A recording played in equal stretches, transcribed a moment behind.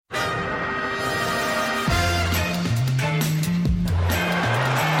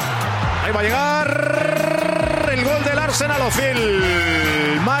Ahí va a llegar el gol del Arsenal.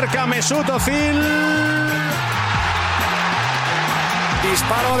 Özil. Marca Mesut Özil.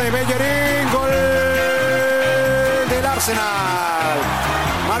 Disparo de Bellerin. Gol del Arsenal.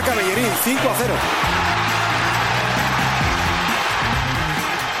 Marca Bellerin. 5-0.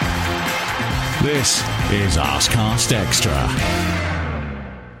 This is Arsecast Extra.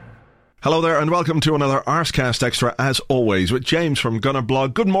 Hello there and welcome to another Arsecast Extra, as always, with James from Gunner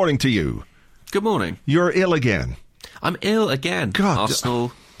Blog. Good morning to you. Good morning. You're ill again. I'm ill again. God.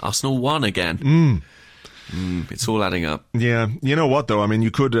 Arsenal won again. It's all adding up. Yeah. You know what, though? I mean, you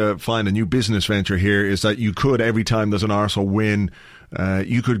could find a new business venture here, is that you could, every time there's an Arsenal win,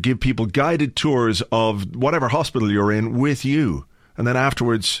 you could give people guided tours of whatever hospital you're in with you. And then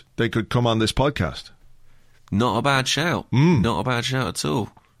afterwards, they could come on this podcast. Not a bad shout. Not a bad shout at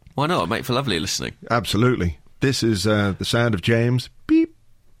all. Why not? It'd make for lovely listening. Absolutely. This is the sound of James. Beep,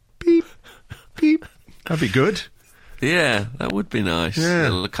 beep, beep. That'd be good. Yeah, that would be nice. Yeah. A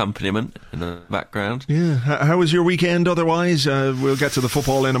little accompaniment in the background. Yeah. How was your weekend otherwise? We'll get to the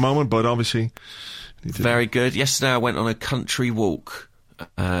football in a moment, but obviously... Very good. Yesterday I went on a country walk,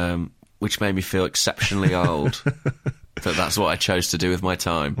 which made me feel exceptionally old. That's what I chose to do with my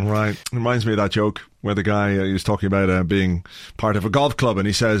time. Right. It reminds me of that joke where the guy he was talking about being part of a golf club, and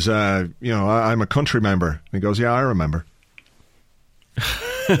he says, I'm a country member. And he goes, yeah, I remember.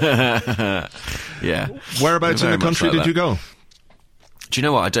 Yeah. Whereabouts in the country did you go? Do you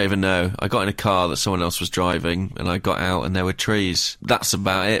know what? I don't even know. I got in a car that someone else was driving, and I got out and there were trees. That's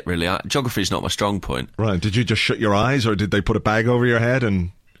about it, really. Geography's not my strong point. Right. Did you just shut your eyes, or did they put a bag over your head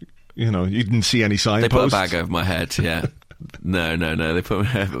and... You know, you didn't see any signposts? They put a bag over my head, yeah. No. They put a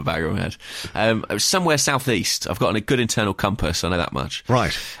bag over my head. It was somewhere southeast. I've got a good internal compass, I know that much.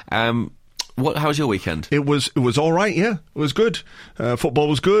 Right. How was your weekend? It was all right, yeah. It was good. Football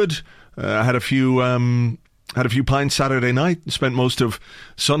was good. I had a few pints Saturday night. Spent most of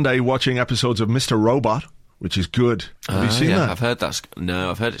Sunday watching episodes of Mr. Robot, which is good. Have you seen that? I've heard that's...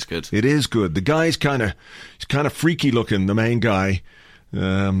 No, I've heard it's good. It is good. The guy's kind of freaky looking, the main guy.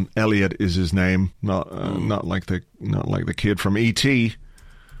 Elliot is his name, not like the kid from E.T.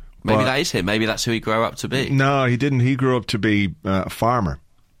 Maybe that is him. Maybe that's who he grew up to be. No, he didn't. He grew up to be a farmer.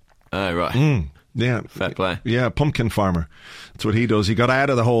 Oh, right. Yeah. Fair play. Yeah, pumpkin farmer. That's what he does. He got out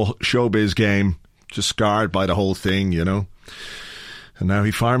of the whole showbiz game, just scarred by the whole thing, you know. And now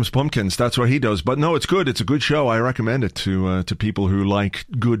he farms pumpkins. That's what he does. But no, it's good. It's a good show. I recommend it to people who like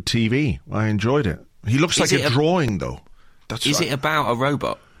good TV. I enjoyed it. He looks like a drawing, though. Is it about a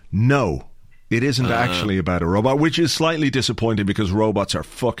robot? No, it isn't actually about a robot, which is slightly disappointing because robots are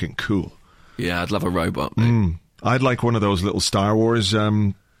fucking cool. Yeah, I'd love a robot, mate. I'd like one of those little Star Wars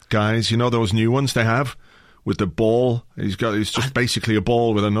guys. You know those new ones they have with the ball? He's just basically a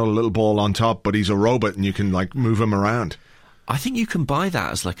ball with another little ball on top, but he's a robot and you can like move him around. I think you can buy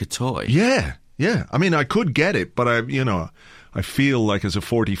that as like a toy. Yeah. I mean, I could get it, but I feel like as a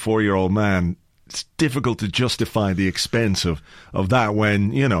 44-year-old man, it's difficult to justify the expense of that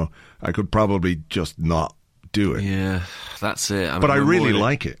when, I could probably just not do it. Yeah, that's it. But I really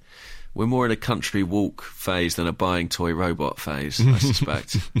like it. We're more in a country walk phase than a buying toy robot phase, I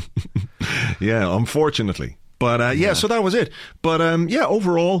suspect. Yeah, unfortunately. But so that was it. But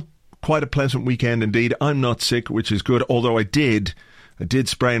overall, quite a pleasant weekend indeed. I'm not sick, which is good, although I did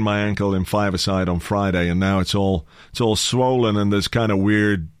sprain my ankle in five-a-side on Friday, and now it's all swollen and there's kind of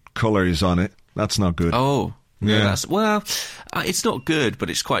weird colours on it. That's not good. Oh, yeah. It's not good, but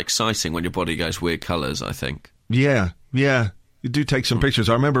it's quite exciting when your body goes weird colours, I think. Yeah. You do take some pictures.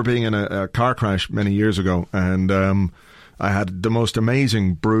 I remember being in a car crash many years ago, and I had the most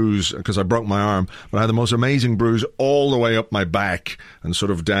amazing bruise, because I broke my arm, but I had the most amazing bruise all the way up my back and sort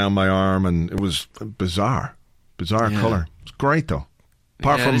of down my arm, and it was bizarre colour. It's great, though.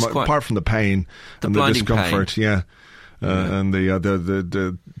 Apart from the pain and the discomfort, pain. And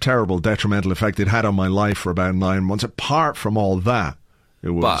the terrible detrimental effect it had on my life for about 9 months. Apart from all that, it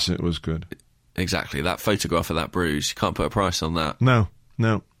was good. Exactly. That photograph of that bruise, you can't put a price on that. No.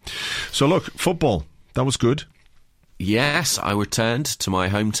 So look, football, that was good. Yes, I returned to my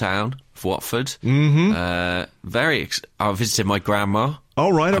hometown of Watford. Mm-hmm. I visited my grandma.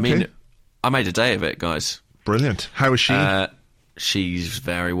 Oh, right, okay. I mean, I made a day of it, guys. Brilliant. How is she? She's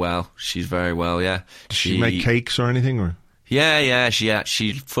very well. Yeah. Does she make cakes or anything, or? Yeah.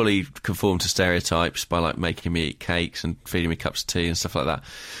 She fully conformed to stereotypes by like making me eat cakes and feeding me cups of tea and stuff like that.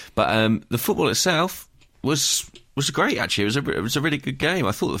 But the football itself was great. Actually, it was a really good game.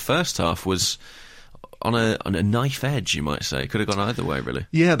 I thought the first half was on a knife edge, you might say. Could have gone either way, really.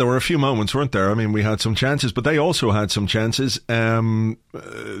 Yeah, there were a few moments, weren't there? I mean, we had some chances, but they also had some chances. Troy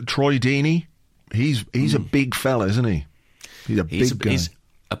Deeney, he's a big fella, isn't he? He's a big guy. He's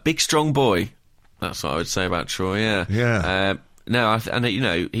a big, strong boy. That's what I would say about Troy, yeah. Yeah.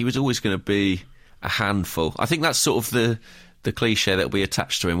 He was always going to be a handful. I think that's sort of the cliche that will be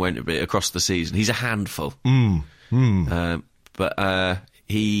attached to him, won't it be, across the season. He's a handful. But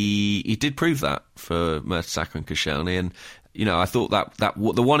he did prove that for Mertesacker and Koscielny, and I thought that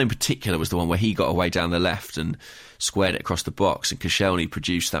the one in particular was the one where he got away down the left and squared it across the box, and Koscielny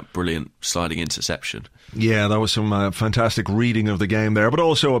produced that brilliant sliding interception. Yeah, that was some fantastic reading of the game there, but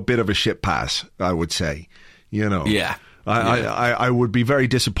also a bit of a shit pass, I would say. Yeah. I would be very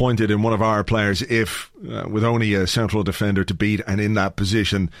disappointed in one of our players if, with only a central defender to beat, and in that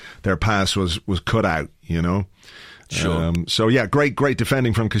position, their pass was cut out, Sure. So yeah, great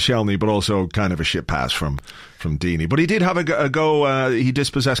defending from Koscielny, but also kind of a shit pass from Deeney. But he did have a go. He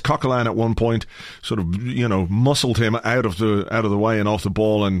dispossessed Coquelin at one point, sort of muscled him out of the way and off the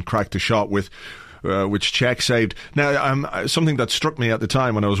ball, and cracked a shot with which Cech saved. Now, something that struck me at the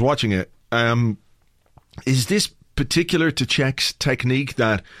time when I was watching it, is this particular to Cech's technique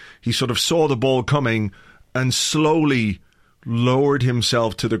that he sort of saw the ball coming and slowly lowered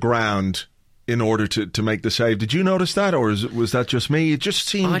himself to the ground in order to make the save. Did you notice that, or was that just me? It just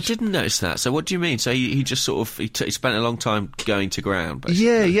seemed... I didn't notice that. So what do you mean? So he just sort of he spent a long time going to ground,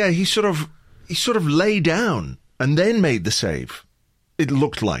 basically. Yeah. He sort of lay down and then made the save. It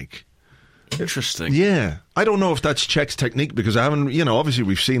looked like. Interesting. Yeah. I don't know if that's Cech's technique, because I haven't, obviously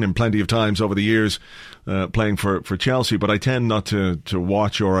we've seen him plenty of times over the years playing for Chelsea, but I tend not to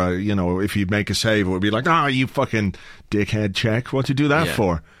watch, or, if he'd make a save, it would be like, you fucking dickhead, Cech. What'd you do that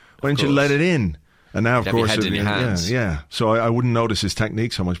for? Why didn't you let it in? And now, of course, in your hands. Yeah. So I wouldn't notice his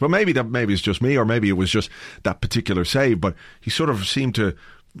technique so much. But maybe it's just me, or maybe it was just that particular save. But he sort of seemed to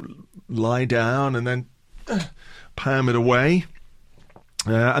lie down and then palm it away.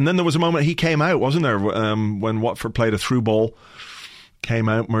 And then there was a moment he came out, wasn't there? When Watford played a through ball, came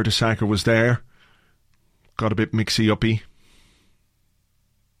out. Mertesacker was there. Got a bit mixy-uppy.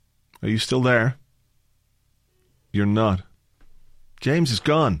 Are you still there? You're not. James is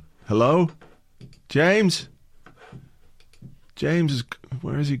gone. Hello? James? James is...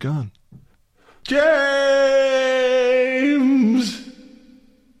 Where is he gone? James!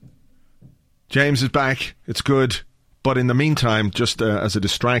 James is back. It's good. But in the meantime, just as a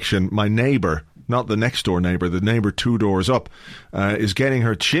distraction, my neighbour, not the next door neighbour, the neighbour 2 doors up, is getting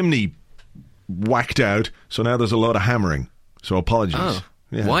her chimney whacked out. So now there's a lot of hammering. So apologies. Oh.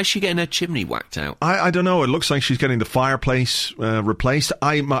 Yeah. Why is she getting her chimney whacked out? I don't know. It looks like she's getting the fireplace replaced.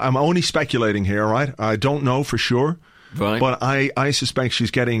 I'm only speculating here, right? I don't know for sure. Right. But I suspect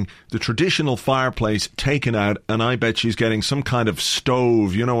she's getting the traditional fireplace taken out, and I bet she's getting some kind of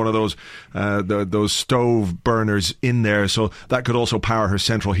stove, one of those those stove burners in there, so that could also power her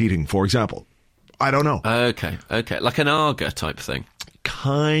central heating, for example. I don't know. Okay. Like an Arga type thing.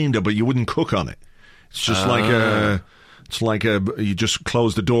 Kind of, but you wouldn't cook on it. It's just you just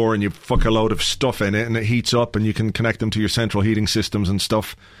close the door and you fuck a load of stuff in it, and it heats up, and you can connect them to your central heating systems and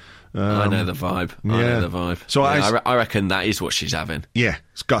stuff. I know the vibe. So I reckon that is what she's having. Yeah,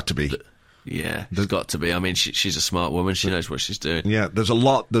 it's got to be. Yeah, it's got to be. I mean, she's a smart woman. She knows what she's doing. Yeah, there's a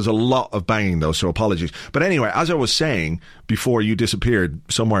lot of banging though. So apologies. But anyway, as I was saying before, you disappeared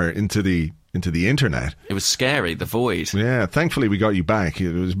somewhere into the internet. It was scary, the void. Yeah, thankfully we got you back.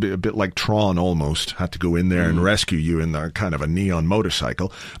 It was a bit like Tron almost. Had to go in there and rescue you in a kind of a neon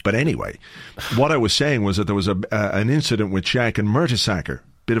motorcycle. But anyway, what I was saying was that there was an incident with Cech and Mertesacker.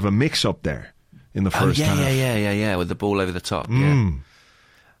 Bit of a mix-up there in the first half. Yeah, with the ball over the top. Yeah.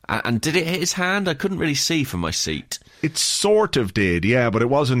 And did it hit his hand? I couldn't really see from my seat. It sort of did, yeah, but it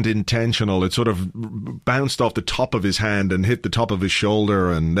wasn't intentional. It sort of bounced off the top of his hand and hit the top of his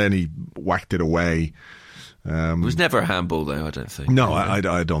shoulder, and then he whacked it away. It was never a handball, though, I don't think. No, I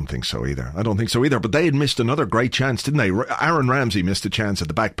don't think so either. But they had missed another great chance, didn't they? Aaron Ramsey missed a chance at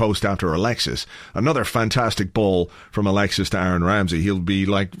the back post after Alexis. Another fantastic ball from Alexis to Aaron Ramsey. He'll be,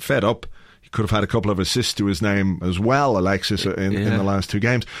 fed up. He could have had a couple of assists to his name as well, Alexis, in the last 2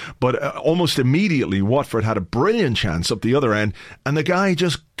 games. But almost immediately, Watford had a brilliant chance up the other end, and the guy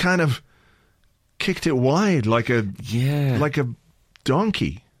just kind of kicked it wide like a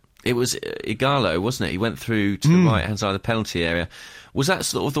donkey. It was Igalo, wasn't it? He went through to the right-hand side of the penalty area. Was that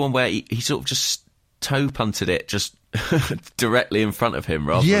sort of the one where he sort of just toe-punted it just directly in front of him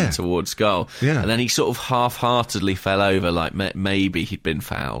rather than towards goal? Yeah. And then he sort of half-heartedly fell over like maybe he'd been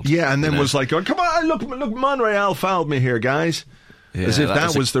fouled. Yeah, and then was like, oh, come on, look, Monreal fouled me here, guys. Yeah, As if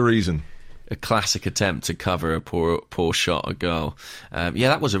that was the reason. a classic attempt to cover a poor shot, a goal.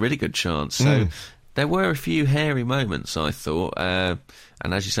 That was a really good chance. So there were a few hairy moments, I thought. And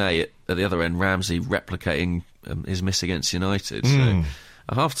as you say, at the other end, Ramsey replicating his miss against United. So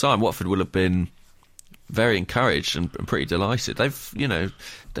at half-time, Watford will have been very encouraged and pretty delighted. They've,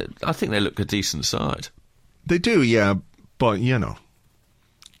 I think they look a decent side. They do, yeah, but,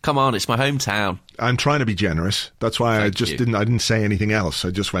 Come on, it's my hometown. I'm trying to be generous. That's why I didn't say anything else.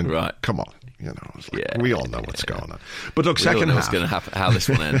 I just went, right. Come on. We all know what's going on. But look, second half. What's going to happen, how this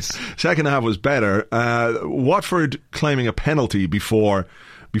one ends. Second half was better. Watford claiming a penalty before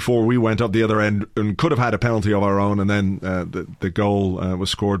we went up the other end and could have had a penalty of our own, and then the goal was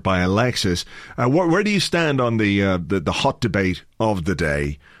scored by Alexis. Where do you stand on the hot debate of the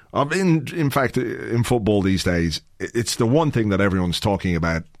day? In fact, in football these days, it's the one thing that everyone's talking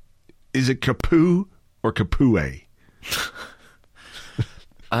about. Is it Capoue or Capoue?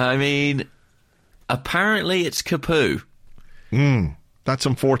 I mean, apparently it's Capoue. That's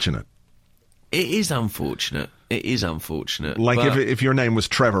unfortunate. It is unfortunate. Like if your name was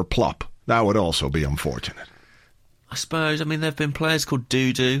Trevor Plop, that would also be unfortunate. I suppose. I mean, there have been players called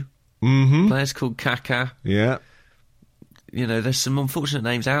Doodoo, players called Kaka. Yeah. There's some unfortunate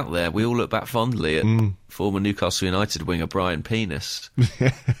names out there. We all look back fondly at former Newcastle United winger Brian Penis.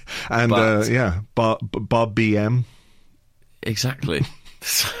 And, Bob BM. Exactly.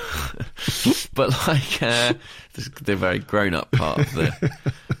 But, the very grown-up part of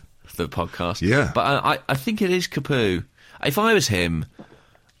the podcast. Yeah. But I think it is Capoue. If I was him,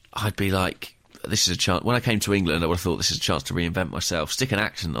 I'd be like, this is a chance. When I came to England, I would have thought this is a chance to reinvent myself. Stick an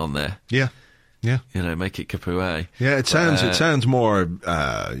accent on there. Yeah. Yeah. Make it Capoue. Yeah, it sounds more,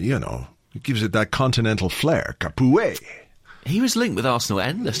 it gives it that continental flair. Capoue. He was linked with Arsenal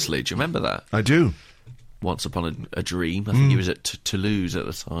endlessly. Do you remember that? I do. Once upon a dream. I think he was at Toulouse at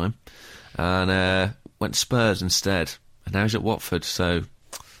the time. And went Spurs instead. And now he's at Watford, so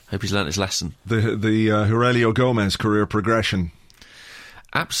hope he's learnt his lesson. The Aurelio Gomez career progression.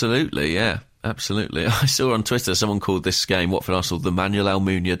 Absolutely, yeah. Absolutely. I saw on Twitter someone called this game, Watford Arsenal, the Manuel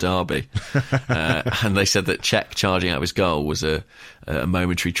Almunia derby. And they said that Cech charging out his goal was a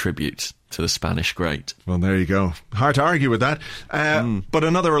momentary tribute to the Spanish great. Well, there you go. Hard to argue with that. But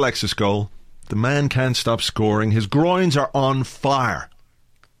another Alexis goal. The man can't stop scoring. His groins are on fire.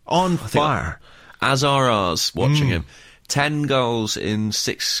 On fire. As are ours, watching him. 10 goals in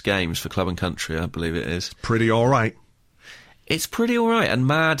 6 games for club and country, I believe it is. Pretty all right. It's pretty all right, and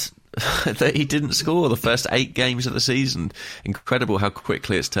mad that he didn't score the first 8 games of the season. Incredible how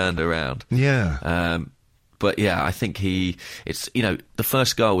quickly it's turned around. Yeah. But yeah, I think the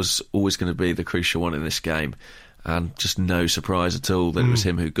first goal was always going to be the crucial one in this game, and just no surprise at all that it was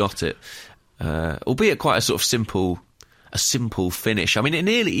him who got it. Albeit quite a sort of simple finish. I mean, it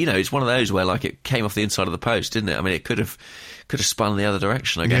nearly, it's one of those where it came off the inside of the post, didn't it? I mean, it could have spun the other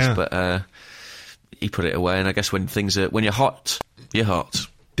direction, I guess, but he put it away. And I guess when you're hot, you're hot.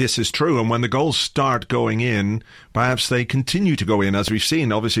 This is true, and when the goals start going in, perhaps they continue to go in, as we've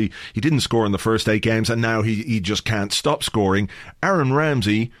seen. Obviously, he didn't score in the first 8 games, and now he just can't stop scoring. Aaron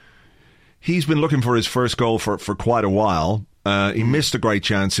Ramsey, he's been looking for his first goal for quite a while. He missed a great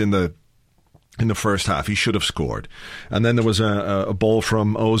chance in the first half. He should have scored. And then there was a ball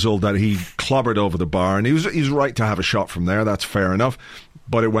from Ozil that he clobbered over the bar, and he's right to have a shot from there. That's fair enough.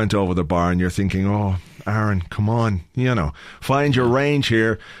 But it went over the bar, and you're thinking, oh, Aaron, come on, find your range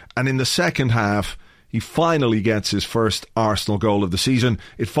here. And in the second half, he finally gets his first Arsenal goal of the season.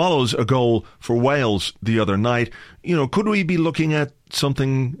 It follows a goal for Wales the other night. Could we be looking at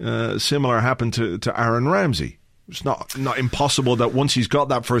something similar happen to Aaron Ramsey? It's not impossible that once he's got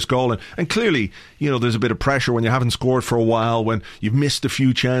that first goal, and clearly, there's a bit of pressure when you haven't scored for a while, when you've missed a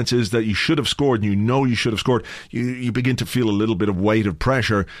few chances that you should have scored, and you should have scored, you begin to feel a little bit of weight of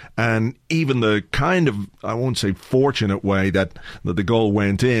pressure, and even the kind of, I won't say fortunate way that the goal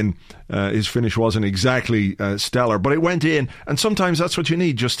went in, his finish wasn't exactly stellar, but it went in, and sometimes that's what you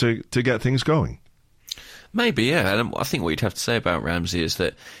need just to get things going. Maybe, yeah, and I think what you'd have to say about Ramsey is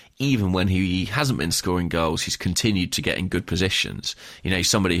that even when he hasn't been scoring goals, he's continued to get in good positions. He's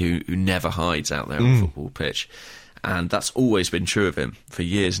somebody who never hides out there on the football pitch. And that's always been true of him for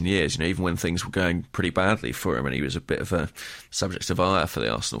years and years. Even when things were going pretty badly for him and he was a bit of a subject of ire for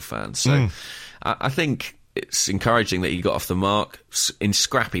the Arsenal fans. So I think it's encouraging that he got off the mark in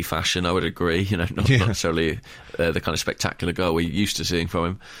scrappy fashion, I would agree. Not necessarily the kind of spectacular goal we're used to seeing from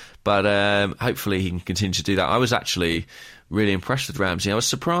him. But hopefully he can continue to do that. I was actually really impressed with Ramsey. I was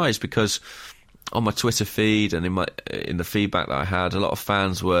surprised because on my Twitter feed and in the feedback that I had, a lot of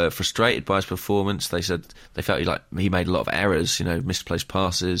fans were frustrated by his performance. They said they felt he made a lot of errors, misplaced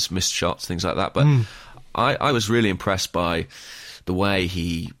passes, missed shots, things like that. But I was really impressed by the way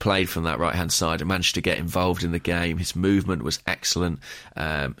he played from that right-hand side and managed to get involved in the game. His movement was excellent.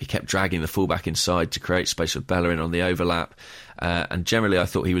 He kept dragging the fullback inside to create space for Bellerin on the overlap. And generally, I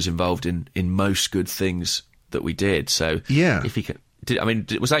thought he was involved in most good things that we did. So if he can...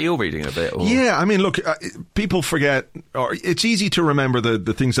 was that your reading of it? Or? Yeah, look, people forget, or it's easy to remember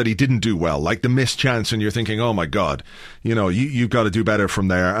the things that he didn't do well, like the missed chance, and you're thinking, oh my God, you've got to do better from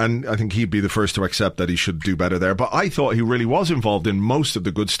there. And I think he'd be the first to accept that he should do better there. But I thought he really was involved in most of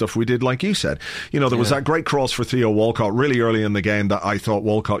the good stuff we did, like you said. There was that great cross for Theo Walcott really early in the game that I thought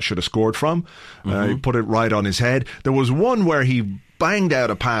Walcott should have scored from. He put it right on his head. There was one where he banged out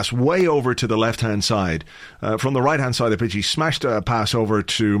a pass way over to the left-hand side. From the right-hand side of the pitch, he smashed a pass over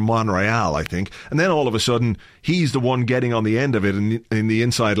to Monreal, I think. And then all of a sudden, he's the one getting on the end of it in the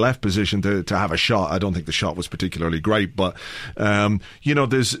inside left position to have a shot. I don't think the shot was particularly great, but,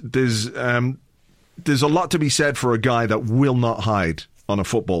 there's a lot to be said for a guy that will not hide on a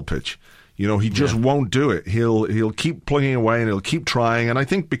football pitch. He just won't do it. He'll keep plugging away and he'll keep trying. And I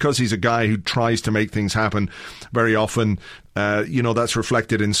think because he's a guy who tries to make things happen very often, that's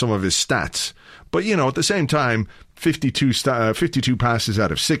reflected in some of his stats. But, at the same time, 52 passes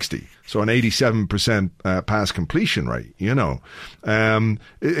out of 60. So an 87% pass completion rate,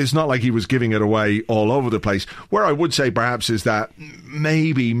 It's not like he was giving it away all over the place. Where I would say perhaps is that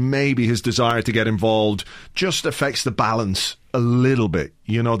maybe his desire to get involved just affects the balance a little bit.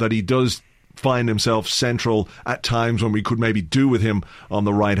 That he does find himself central at times when we could maybe do with him on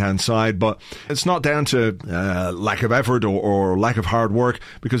the right-hand side. But it's not down to lack of effort or lack of hard work,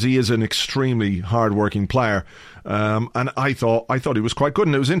 because he is an extremely hard-working player. And I thought he was quite good.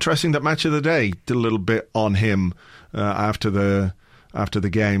 And it was interesting that Match of the Day did a little bit on him after the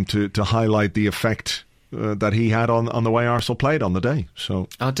game to highlight the effect that he had on the way Arsenal played on the day. So,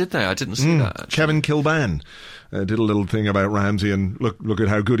 did they? I didn't see that. Actually. Kevin Kilban did a little thing about Ramsey, and look at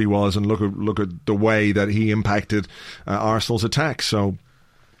how good he was, and look at the way that he impacted Arsenal's attack. So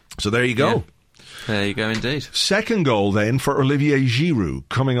there you go. Yeah. There you go, indeed. Second goal then for Olivier Giroud,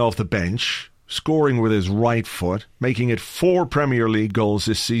 coming off the bench, scoring with his right foot, making it 4 Premier League goals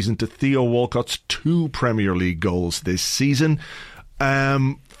this season to Theo Walcott's 2 Premier League goals this season.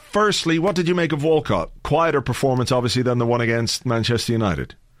 Firstly, what did you make of Walcott? Quieter performance, obviously, than the one against Manchester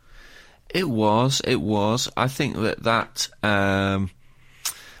United. It was. I think that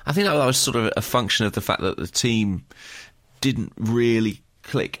was sort of a function of the fact that the team didn't really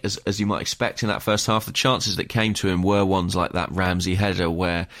click as you might expect in that first half. The chances that came to him were ones like that Ramsey header,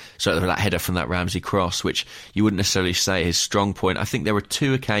 that header from that Ramsey cross, which you wouldn't necessarily say his strong point. I think there were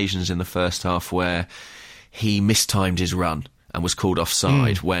 2 occasions in the first half where he mistimed his run and was called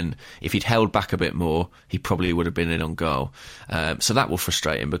offside, when if he'd held back a bit more, he probably would have been in on goal. So that will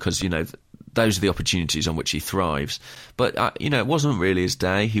frustrate him, because, those are the opportunities on which he thrives. But, it wasn't really his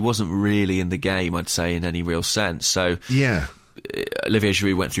day. He wasn't really in the game, I'd say, in any real sense. So Olivier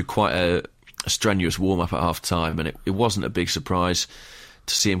Giroud went through quite a strenuous warm-up at half-time, and it wasn't a big surprise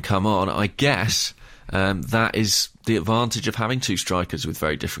to see him come on. I guess that is the advantage of having 2 strikers with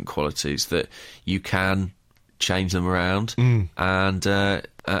very different qualities, that you can change them around and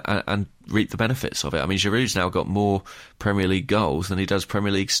reap the benefits of it. Giroud's now got more Premier League goals than he does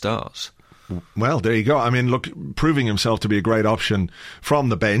Premier League starts. Well, there you go. Proving himself to be a great option from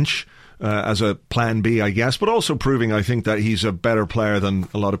the bench as a plan B, I guess, but also proving, I think, that he's a better player than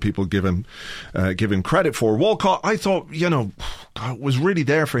a lot of people give him credit for. Walcott, I thought, was really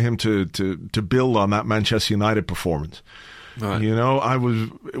there for him to build on that Manchester United performance. Right.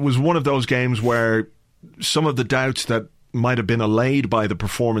 It was one of those games where some of the doubts that might have been allayed by the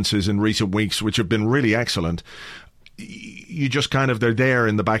performances in recent weeks, which have been really excellent, you just they're there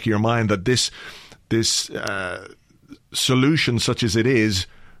in the back of your mind that this solution, such as it is,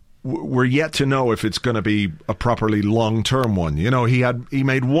 we're yet to know if it's going to be a properly long-term one. He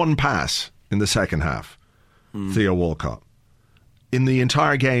made 1 pass in the second half, Theo Walcott. In the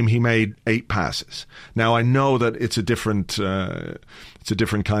entire game, he made 8 passes. Now, I know that it's a different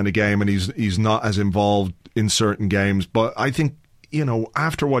kind of game, and he's not as involved in certain games. But I think,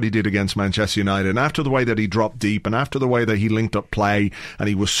 after what he did against Manchester United, and after the way that he dropped deep, and after the way that he linked up play, and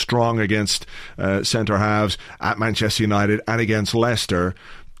he was strong against centre halves at Manchester United and against Leicester,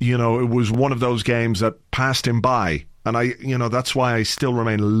 it was one of those games that passed him by. And that's why I still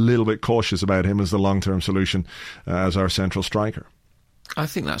remain a little bit cautious about him as the long-term solution as our central striker. I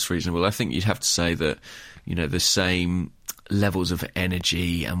think that's reasonable. I think you'd have to say that, the same levels of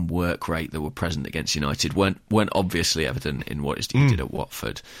energy and work rate that were present against United weren't obviously evident in what he did at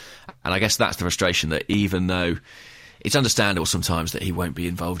Watford. And I guess that's the frustration, that even though it's understandable sometimes that he won't be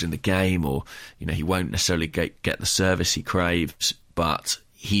involved in the game, or he won't necessarily get the service he craves, but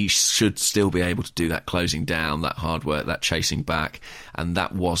he should still be able to do that closing down, that hard work, that chasing back, and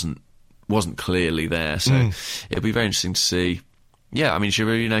that wasn't clearly there. So it'll be very interesting to see. Yeah, I mean,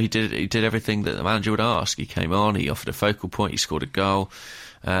 Giroud, he did everything that the manager would ask. He came on, he offered a focal point, he scored a goal.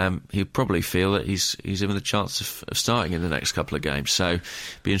 He'll probably feel that he's given the chance of starting in the next couple of games. So it'll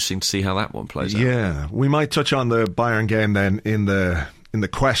be interesting to see how that one plays out. Yeah, we might touch on the Bayern game then in the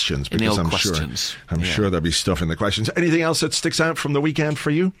questions, because I'm sure there'll be stuff in the questions. Anything else that sticks out from the weekend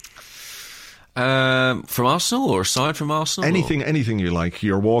for you? From Arsenal, or aside from Arsenal? Anything you like.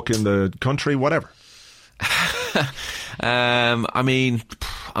 Your walk in the country, whatever. I mean,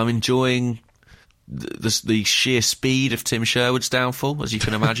 I'm enjoying the sheer speed of Tim Sherwood's downfall, as you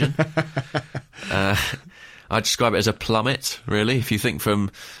can imagine. I describe it as a plummet, really. If you think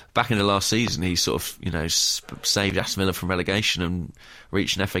from back into last season, he sort of, saved Aston Villa from relegation and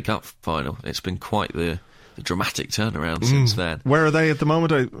reached an FA Cup final. It's been quite the dramatic turnaround since then. Where are they at the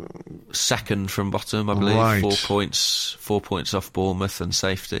moment? Second from bottom, I believe. Right. 4 points off Bournemouth and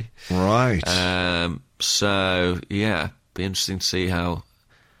safety. Right. So, yeah, be interesting to see how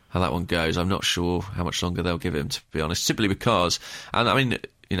that one goes. I'm not sure how much longer they'll give him, to be honest, simply because, and I mean,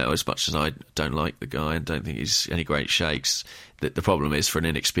 as much as I don't like the guy and don't think he's any great shakes, the problem is, for an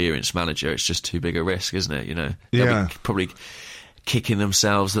inexperienced manager, it's just too big a risk, isn't it? They'll be probably kicking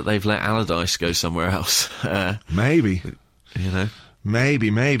themselves that they've let Allardyce go somewhere else. Maybe.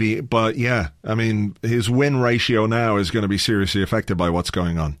 Maybe, but yeah, I mean, his win ratio now is going to be seriously affected by what's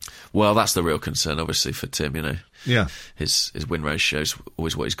going on. Well, that's the real concern, obviously, for Tim, Yeah. His win ratio is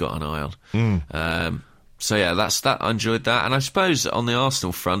always what he's got an eye on. So yeah, that's that. I enjoyed that. And I suppose on the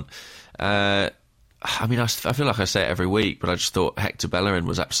Arsenal front, I feel like I say it every week, but I just thought Hector Bellerin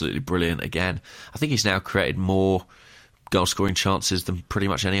was absolutely brilliant again. I think he's now created more goal-scoring chances than pretty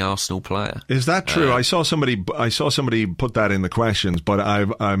much any Arsenal player. Is that true? I saw somebody put that in the questions, but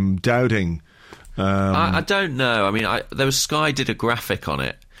I'm doubting. I don't know. I mean, Sky did a graphic on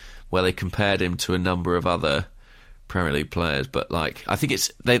it where they compared him to a number of other Premier League players, but I think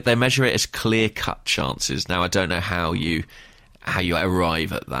they measure it as clear-cut chances. Now, I don't know how you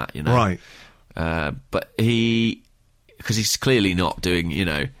arrive at that, Right. But because he's clearly not doing,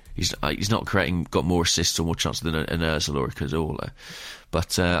 he's not got more assists or more chances than an Ozil or a Cazorla.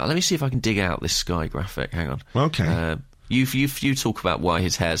 But let me see if I can dig out this Sky graphic. Hang on. Okay. You talk about why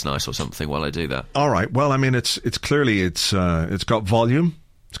his hair's nice or something while I do that. All right. Well, I mean, it's clearly it's got volume,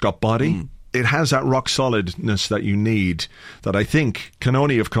 it's got body. It has that rock solidness that you need, that I think can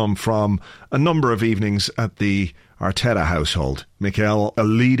only have come from a number of evenings at the Arteta household. Mikel, a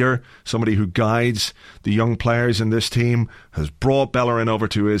leader, somebody who guides the young players in this team, has brought Bellerin over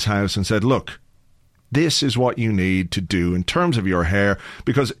to his house and said, look, this is what you need to do in terms of your hair,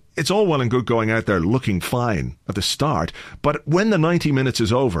 because it's all well and good going out there looking fine at the start, but when the 90 minutes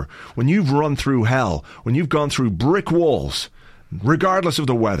is over, when you've run through hell, when you've gone through brick walls, regardless of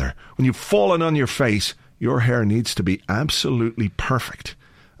the weather, when you've fallen on your face, your hair needs to be absolutely perfect.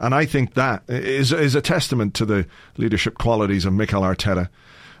 And I think that is a testament to the leadership qualities of Mikel Arteta.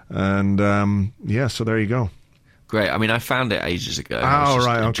 And, so there you go. Great. I mean, I found it ages ago. Oh,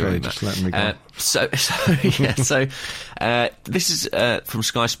 right, okay. Just letting me go. So this is from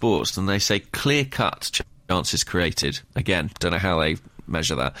Sky Sports, and they say clear-cut chances created. Again, don't know how they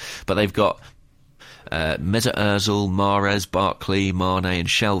measure that. But they've got Mesut Ozil, Mahrez, Barkley, Mane and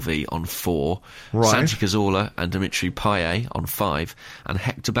Shelvey on 4, right. Santi Cazorla and Dimitri Payet on 5, and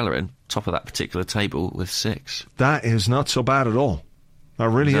Hector Bellerin top of that particular table with 6. That is not so bad at all. That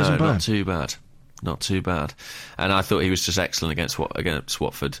really isn't bad. Not too bad. And I thought he was just excellent against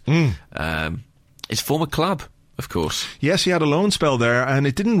Watford. His former club, of course. Yes, he had a loan spell there, and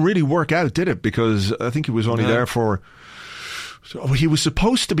it didn't really work out, did it? Because I think he was only there for... So he was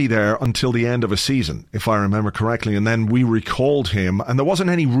supposed to be there until the end of a season, if I remember correctly, and then we recalled him, and there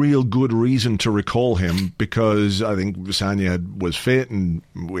wasn't any real good reason to recall him, because I think Visanya was fit, and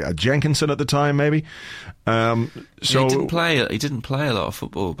we had Jenkinson at the time, maybe. So he didn't play a lot of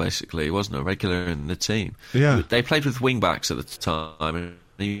football, basically. He wasn't a regular in the team. Yeah. They played with wing-backs at the time, and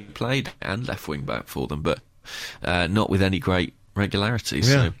he played and left wing-back for them, but not with any great regularity, yeah.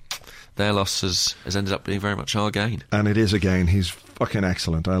 So... their loss has ended up being very much our gain. And it is a gain. He's fucking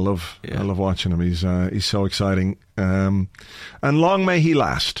excellent. I love watching him. He's so exciting. And long may he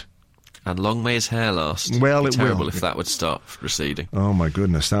last. And long may his hair last. Well, It'd be terrible if will. that would start receding. Oh my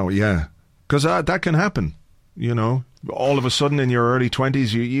goodness, because that can happen. all of a sudden in your early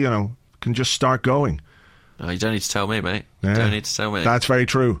 20s, you know, can just start going. Oh, you don't need to tell me, mate. Yeah. You don't need to tell me. That's very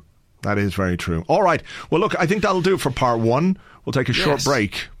true. That is very true. All right. Well, look, I think that'll do it for part one. We'll take a short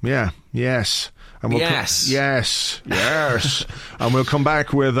break. Yeah. Yes. And we'll yes. And we'll come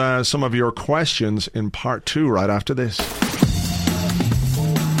back with some of your questions in part two right after this.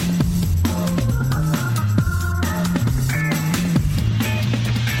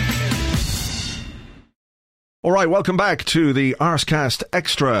 All right, welcome back to the Arsecast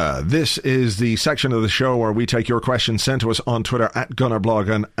Extra. This is the section of the show where we take your questions sent to us on Twitter at Gunnerblog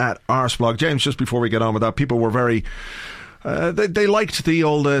and at Arseblog. James, just before we get on with that, people were very... they liked the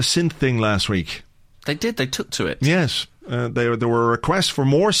old synth thing last week. They did. They took to it. Yes. There were requests for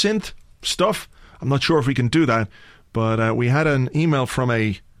more synth stuff. I'm not sure if we can do that, but we had an email from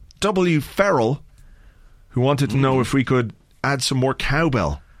a W. Farrell who wanted to know if we could add some more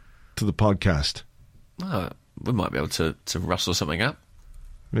cowbell to the podcast. Oh, we might be able to rustle something up.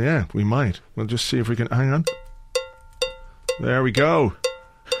 Yeah, we might. We'll just see if we can... Hang on. There we go.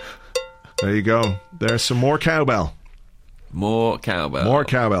 There you go. There's some more cowbell. More cowbell. More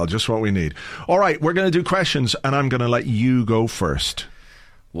cowbell, just what we need. All right, we're going to do questions, and I'm going to let you go first.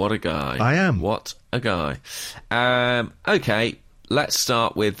 What a guy. I am. What a guy. Okay, let's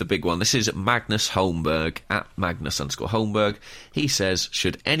start with the big one. This is Magnus Holmberg, at Magnus_Holmberg. He says,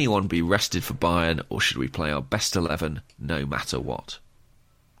 should anyone be rested for Bayern, or should we play our best 11 no matter what?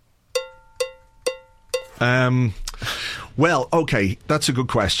 Well, okay, that's a good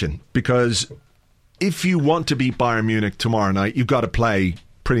question, because if you want to beat Bayern Munich tomorrow night, you've got to play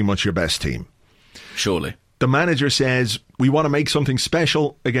pretty much your best team. Surely. The manager says, we want to make something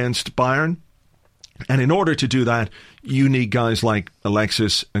special against Bayern, and in order to do that, you need guys like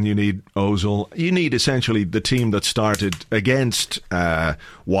Alexis and you need Ozil. You need essentially the team that started against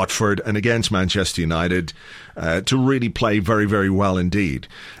Watford and against Manchester United to really play very, very well indeed.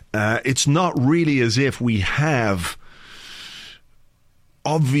 It's not really as if we have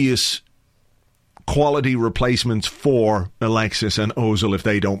obvious quality replacements for Alexis and Ozil if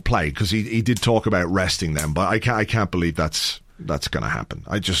they don't play, because he did talk about resting them, but I can't believe that's going to happen.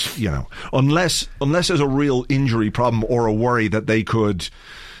 I just, you know, unless there's a real injury problem or a worry that they could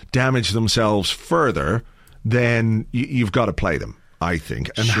damage themselves further, then you've got to play them, I think,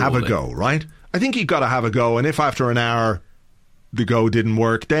 and have a go, right? I think you've got to have a go, and if after an hour the go didn't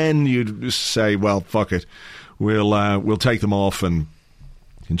work, then you'd say, well, fuck it, we'll take them off and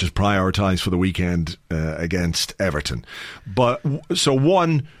just prioritise for the weekend against Everton. But so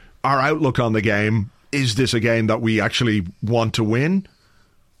one, our outlook on the game. Is this a game that we actually want to win?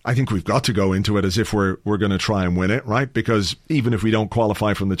 I think we've got to go into it as if we're going to try and win it, right? Because even if we don't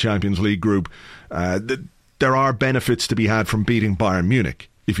qualify from the Champions League group, there are benefits to be had from beating Bayern Munich,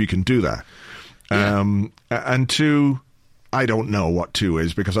 if you can do that. Yeah. And two, I don't know what two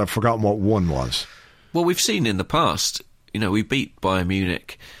is, because I've forgotten what one was. Well, we've seen in the past, you know, we beat Bayern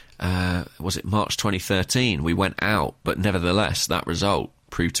Munich, was it March 2013? We went out, but nevertheless, that result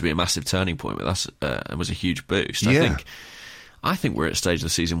proved to be a massive turning point with us and was a huge boost. Yeah. I think we're at a stage of the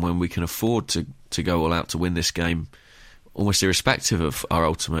season when we can afford to go all out to win this game, almost irrespective of our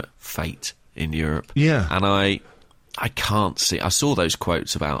ultimate fate in Europe. Yeah. And I can't see... I saw those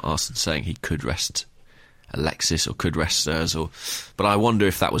quotes about Arsene saying he could rest Alexis or could rest Ozil, but I wonder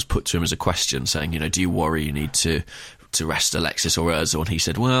if that was put to him as a question, saying, you know, do you worry you need to rest Alexis or Ozil? And he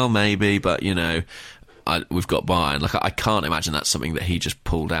said, well, maybe, but, you know... we've got Bayern. Like, I can't imagine that's something that he just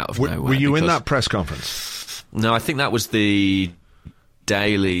pulled out of nowhere. Were you in that press conference? No, I think that was the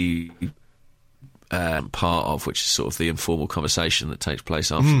daily part of, which is sort of the informal conversation that takes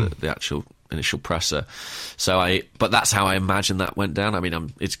place after the actual initial presser. But that's how I imagine that went down. I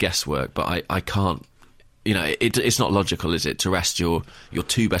mean, it's guesswork, but I can't. You know, it's not logical, is it, to rest your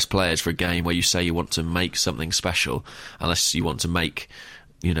two best players for a game where you say you want to make something special, unless you want to make,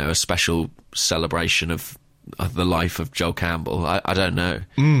 you know, a special celebration of the life of Joel Campbell. I don't know.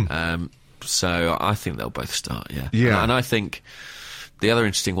 So I think they'll both start, yeah. And I think the other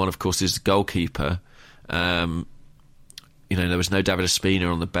interesting one, of course, is the goalkeeper. You know, there was no David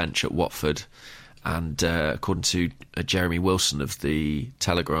Ospina on the bench at Watford, and according to Jeremy Wilson of the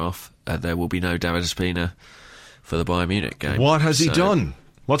Telegraph, there will be no David Ospina for the Bayern Munich game. What has he done?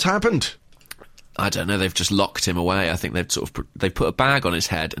 What's happened? I don't know. They've just locked him away. I think they've put a bag on his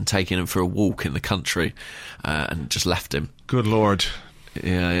head and taken him for a walk in the country, and just left him. Good Lord.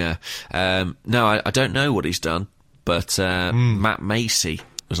 Yeah. No, I don't know what he's done, but Matt Macy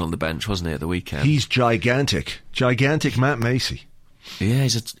was on the bench, wasn't he, at the weekend? He's gigantic Matt Macy. Yeah,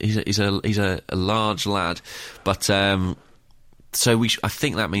 he's a large lad, but so I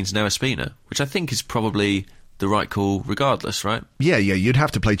think that means no Ospina, which I think is probably the right call regardless, right? Yeah, you'd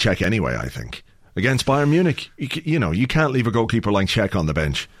have to play Cech anyway, I think. Against Bayern Munich, you can't leave a goalkeeper like Cech on the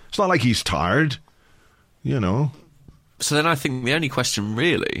bench. It's not like he's tired, So then I think the only question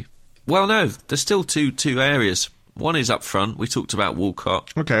really... Well, no, there's still two areas. One is up front. We talked about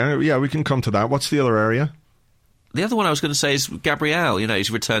Walcott. Okay, yeah, we can come to that. What's the other area? The other one I was going to say is Gabriel. He's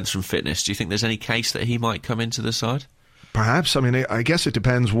returned from fitness. Do you think there's any case that he might come into the side? Perhaps. I mean, I guess it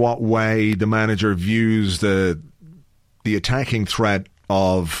depends what way the manager views the attacking threat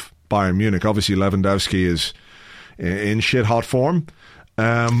of Bayern Munich. Obviously, Lewandowski is in shit-hot form.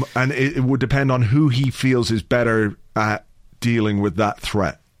 And it would depend on who he feels is better at dealing with that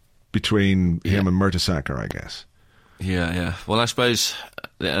threat between him and Mertesacker, I guess. Yeah. Well, I suppose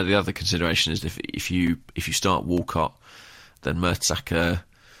the other consideration is if you start Walcott, then Mertesacker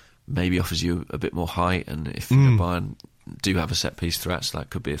maybe offers you a bit more height, and if Bayern do have a set-piece threat, so that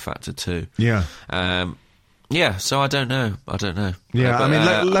could be a factor too. Yeah. So I don't know. Yeah, I mean,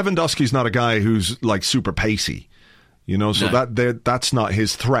 Lewandowski's not a guy who's like super pacey, so that's not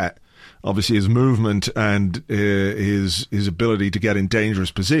his threat. Obviously, his movement and his ability to get in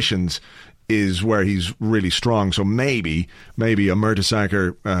dangerous positions is where he's really strong. So maybe a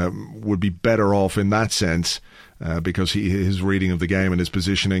Mertesacker would be better off in that sense because his reading of the game and his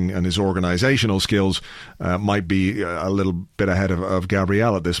positioning and his organisational skills might be a little bit ahead of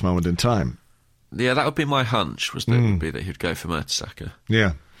Gabriel at this moment in time. Yeah, that would be my hunch, would be that he'd go for Mertesacker.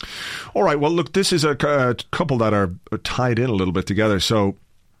 Yeah. All right, well, look, this is a couple that are tied in a little bit together. So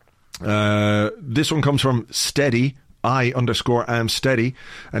this one comes from Steady, I_am Steady,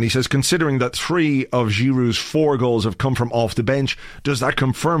 and he says, considering that 3 of Giroud's 4 goals have come from off the bench, does that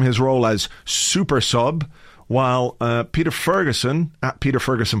confirm his role as super sub? While Peter Ferguson, at Peter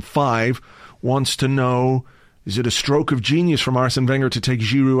Ferguson 5, wants to know, is it a stroke of genius from Arsene Wenger to take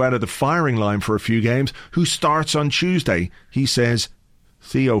Giroud out of the firing line for a few games? Who starts on Tuesday? He says,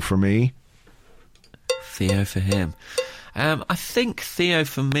 Theo for me. Theo for him. I think Theo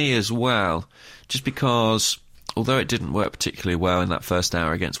for me as well, just because although it didn't work particularly well in that first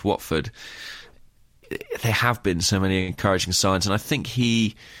hour against Watford, there have been so many encouraging signs, and I think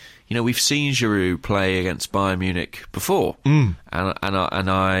we've seen Giroud play against Bayern Munich before, and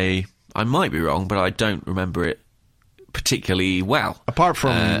I might be wrong, but I don't remember it particularly well. Apart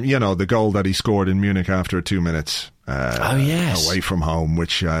from the goal that he scored in Munich after 2 minutes. Away from home,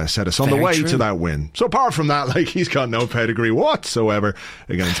 which set us on the way to that win. So apart from that, he's got no pedigree whatsoever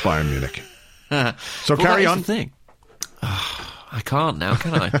against Bayern Munich. So carry on. The thing. I can't now,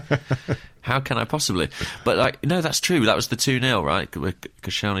 can I? How can I possibly? But that's true. That was the 2-0, right?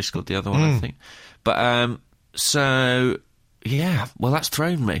 Koscielny scored the other one, I think. But that's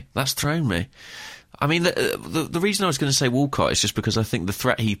thrown me. I mean, the reason I was going to say Walcott is just because I think the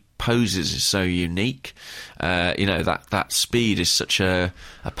threat he poses is so unique. That speed is such a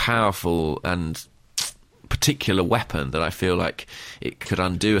powerful and particular weapon that I feel like it could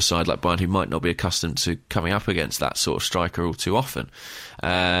undo a side like Bayern who might not be accustomed to coming up against that sort of striker all too often.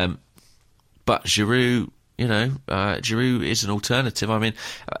 But Giroud, Giroud is an alternative. I mean,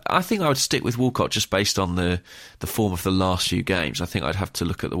 I think I would stick with Walcott just based on the form of the last few games. I think I'd have to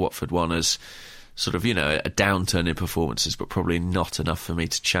look at the Watford one as sort of, a downturn in performances, but probably not enough for me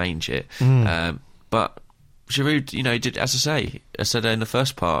to change it. But Giroud, did, as I said in the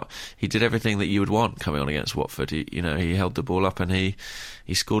first part, he did everything that you would want coming on against Watford. He held the ball up and he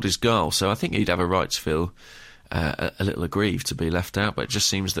scored his goal. So I think he'd have a right to feel a little aggrieved to be left out, but it just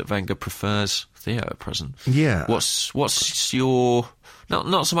seems that Wenger prefers Theo at present. Yeah. What's your...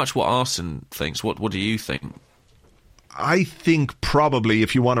 Not so much what Arsene thinks, what do you think? I think probably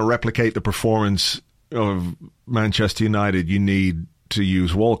if you want to replicate the performance of Manchester United, you need to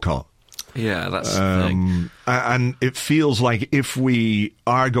use Walcott. Yeah, that's the thing. And it feels like if we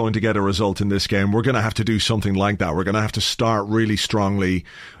are going to get a result in this game, we're going to have to do something like that. We're going to have to start really strongly,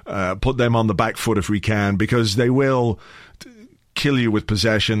 put them on the back foot if we can, because they will kill you with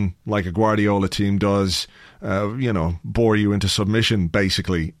possession like a Guardiola team does, bore you into submission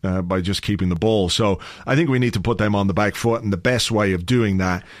basically by just keeping the ball. So I think we need to put them on the back foot, and the best way of doing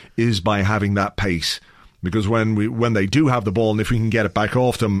that is by having that pace. Because when they do have the ball, and if we can get it back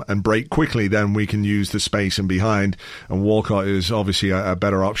off them and break quickly, then we can use the space in behind. And Walcott is obviously a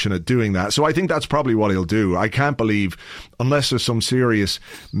better option at doing that. So I think that's probably what he'll do. I can't believe, unless there's some serious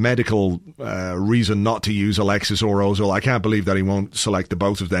medical reason not to use Alexis or Ozil, I can't believe that he won't select the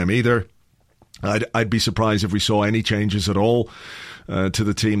both of them either. I'd be surprised if we saw any changes at all to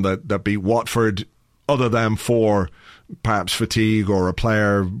the team that beat Watford, other than for perhaps fatigue or a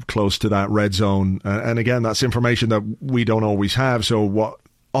player close to that red zone. And again, that's information that we don't always have. So what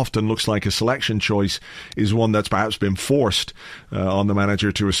often looks like a selection choice is one that's perhaps been forced on the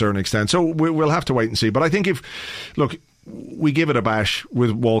manager to a certain extent. So we'll have to wait and see. But I think we give it a bash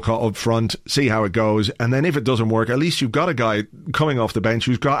with Walcott up front, see how it goes, and then if it doesn't work, at least you've got a guy coming off the bench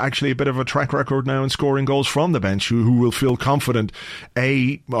who's got actually a bit of a track record now in scoring goals from the bench, who will feel confident,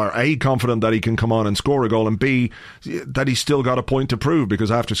 confident that he can come on and score a goal, and B, that he's still got a point to prove, because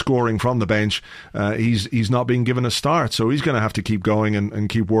after scoring from the bench, he's not being given a start, so he's going to have to keep going and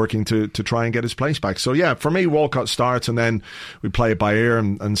keep working to try and get his place back. So yeah, for me, Walcott starts, and then we play it by ear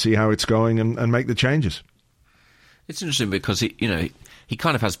and see how it's going and make the changes. It's interesting because he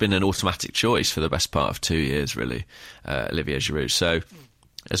kind of has been an automatic choice for the best part of 2 years, really, Olivier Giroud. So,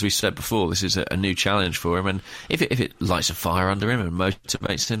 as we said before, this is a new challenge for him, and if it lights a fire under him and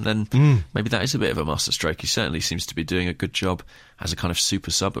motivates him, then maybe that is a bit of a masterstroke. He certainly seems to be doing a good job as a kind of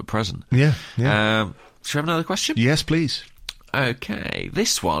super sub at present. Yeah. Should we have another question? Yes, please. Okay,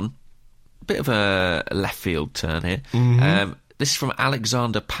 this one, a bit of a left field turn here. This is from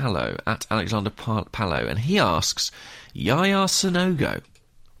Alexander Pallo, at Alexander Pallo, and he asks, Yaya Sanogo,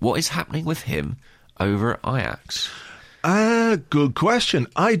 what is happening with him over at Ajax? Good question.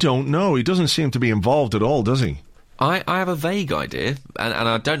 I don't know. He doesn't seem to be involved at all, does he? I have a vague idea, and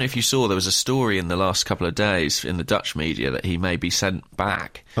I don't know if you saw, there was a story in the last couple of days in the Dutch media that he may be sent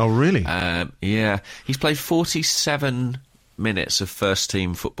back. Oh, really? Yeah. He's played 47 minutes of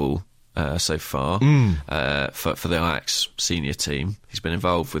first-team football so far for the Ajax senior team. He's been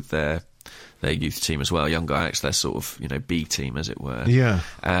involved with their youth team as well, young Ajax, their sort of B team, as it were. Yeah.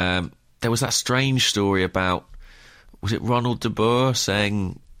 There was that strange story about, was it Ronald de Boer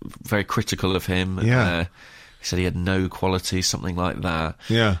saying, very critical of him? Yeah. He said he had no quality, something like that.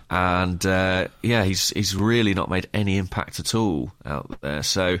 Yeah. And he's really not made any impact at all out there.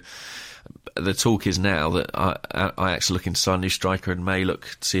 So the talk is now that Ajax are looking to sign a new striker and may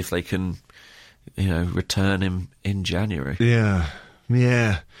look to see if they can, return him in January. Yeah.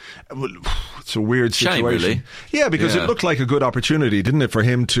 It's a weird situation. Shame, really. Yeah, because it looked like a good opportunity, didn't it, for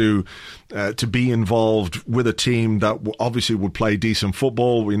him to be involved with a team that obviously would play decent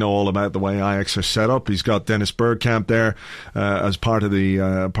football. We know all about the way Ajax are set up. He's got Dennis Bergkamp there as part of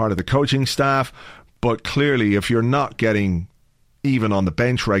the coaching staff. But clearly, if you're not getting even on the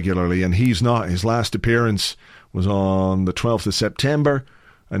bench regularly, and he's not, his last appearance was on the 12th of September,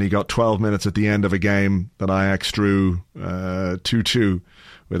 and he got 12 minutes at the end of a game that Ajax drew 2-2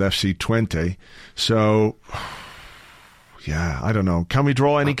 with FC Twente. So, yeah, I don't know. Can we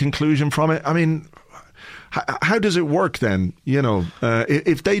draw any conclusion from it? I mean, how does it work then?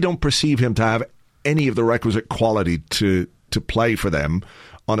 If they don't perceive him to have any of the requisite quality to play for them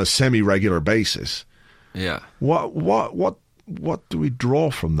on a semi-regular basis, what do we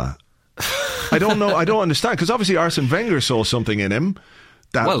draw from that? I don't know. I don't understand, because obviously Arsene Wenger saw something in him.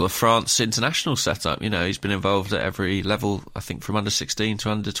 The France international setup, he's been involved at every level, I think, from under 16 to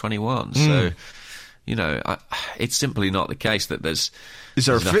under 21. So, it's simply not the case that there's... Is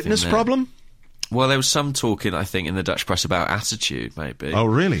there a fitness problem? Well, there was some talking, I think, in the Dutch press about attitude, maybe. Oh,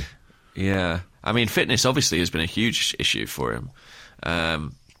 really? Yeah. I mean, fitness obviously has been a huge issue for him,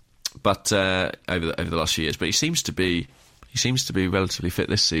 but over the last few years. But he seems to be relatively fit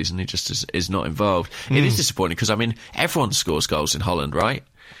this season. He just is not involved. It is disappointing because, I mean, everyone scores goals in Holland, right?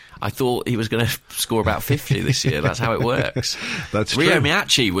 I thought he was going to score about 50 this year. That's how it works. That's Rio true.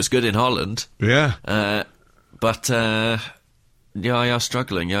 Miyachi was good in Holland. Yeah. But Yaya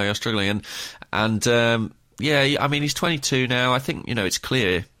struggling. And I mean, he's 22 now. I think, it's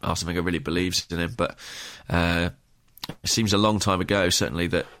clear Arsene Wenger really believes in him, but it seems a long time ago, certainly,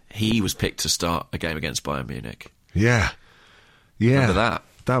 that he was picked to start a game against Bayern Munich. Yeah. Remember that?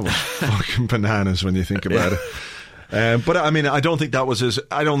 That was fucking bananas when you think about it. But I mean, I don't think that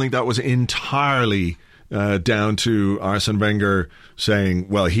was entirely down to Arsene Wenger saying,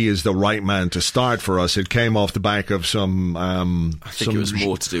 "Well, he is the right man to start for us." It came off the back of some. I think it was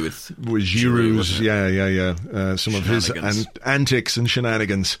more to do with Giroud's. Some of his antics and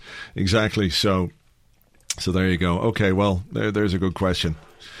shenanigans. Exactly. So there you go. Okay, well, there's a good question,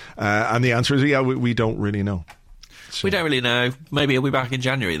 and the answer is we don't really know. So. We don't really know. Maybe he'll be back in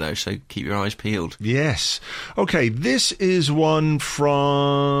January, though, so keep your eyes peeled. Yes. Okay, this is one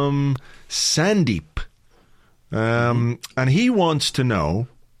from Sandeep. And he wants to know,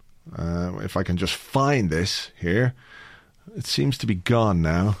 if I can just find this here. It seems to be gone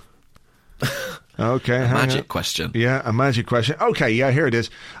now. Okay. A magic question. Yeah, a magic question. Okay, yeah, here it is.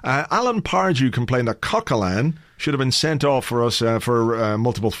 Alan Pardew complained that Coquelin should have been sent off for us for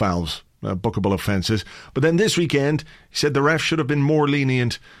multiple fouls. bookable offences. But then this weekend, he said the ref should have been more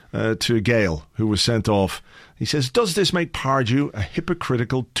lenient to Gale, who was sent off. He says, does this make Pardew a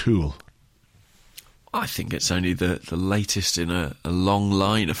hypocritical tool? I think it's only the latest in a long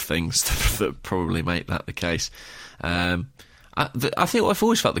line of things that probably make that the case. I think I've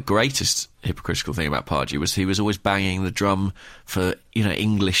always felt the greatest hypocritical thing about Pardew was he was always banging the drum for,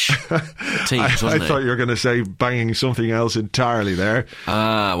 English teams, wasn't I thought you were going to say banging something else entirely there.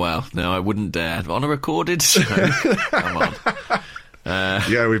 Well, no, I wouldn't dare. On a recorded show? Come on.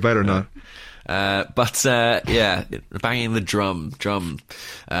 Yeah, we better not. Banging the drum.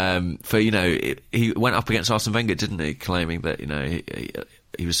 For, he went up against Arsene Wenger, didn't he? Claiming that,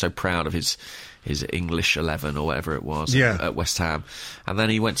 he was so proud of his English 11 or whatever it was at West Ham. And then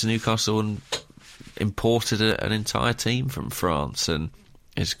he went to Newcastle and imported an entire team from France and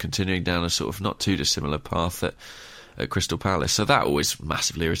is continuing down a sort of not too dissimilar path at Crystal Palace. So that always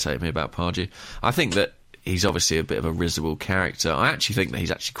massively irritated me about Pardew. I think that he's obviously a bit of a risible character. I actually think that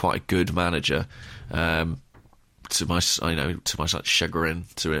he's actually quite a good manager. To my such chagrin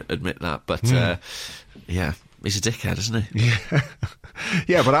to admit that, but he's a dickhead, isn't he? Yeah.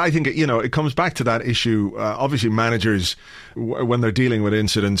 Yeah, but I think, it comes back to that issue. Obviously, managers, when they're dealing with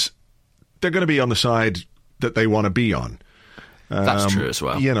incidents, they're going to be on the side that they want to be on. That's true as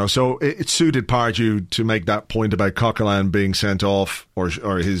well. So it suited Pardew to make that point about Coquelin being sent off or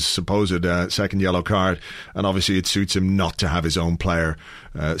his supposed second yellow card. And obviously it suits him not to have his own player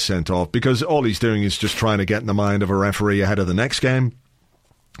sent off, because all he's doing is just trying to get in the mind of a referee ahead of the next game.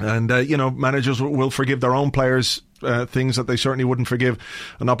 And, managers will forgive their own players things that they certainly wouldn't forgive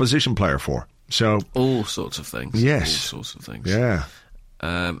an opposition player for. So all sorts of things. Yes. All sorts of things. Yeah.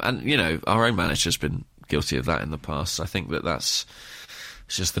 And, our own manager's been guilty of that in the past. I think it's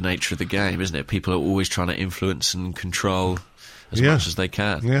just the nature of the game, isn't it? People are always trying to influence and control as much as they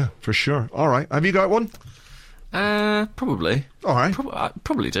can. Yeah, for sure. All right. Have you got one? Probably. All right. I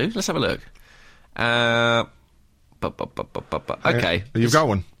probably do. Let's have a look. Okay. You've got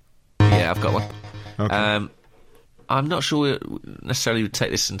one? Yeah, I've got one. Okay. I'm not sure we necessarily would take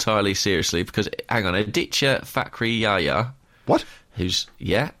this entirely seriously because, hang on, Aditya Fakri Yaya. What?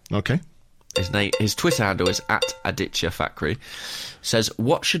 Okay. His Twitter handle is @Aditya Fakri. Says,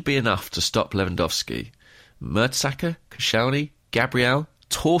 what should be enough to stop Lewandowski? Mertesacker, Koscielny, Gabriel,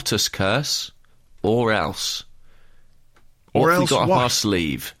 Tortoise Curse, or else? What have we got up our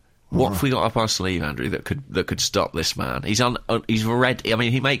sleeve? What have we got up our sleeve, Andrew, that could stop this man? He's already. I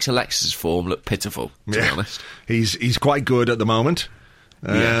mean, he makes Alexis' form look pitiful. To be honest, he's quite good at the moment.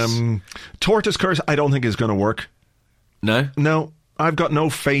 Yes. Tortoise Curse, I don't think is going to work. No. I've got no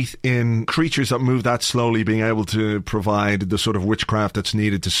faith in creatures that move that slowly being able to provide the sort of witchcraft that's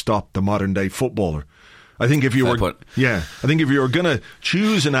needed to stop the modern day footballer. I think if you were going to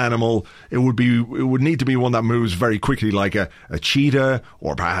choose an animal, it would need to be one that moves very quickly, like a cheetah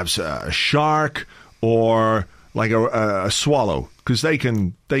or perhaps a shark or like a swallow, because they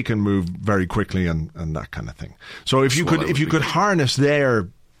can move very quickly and that kind of thing. So if you could harness their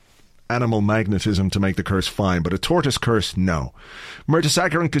animal magnetism to make the curse, fine, but a tortoise curse, no.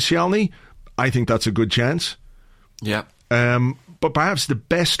 Mertesacker and Koscielny, I think that's a good chance. Yeah. But perhaps the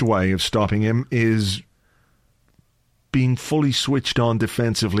best way of stopping him is being fully switched on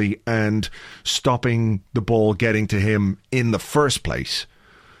defensively and stopping the ball getting to him in the first place.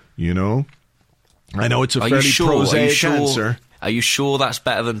 I know it's a fairly prosaic answer. Are you sure that's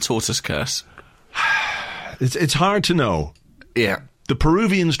better than Tortoise Curse? It's hard to know. Yeah. The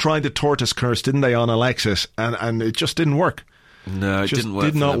Peruvians tried the Tortoise Curse, didn't they, on Alexis, and it just didn't work. No, it didn't work.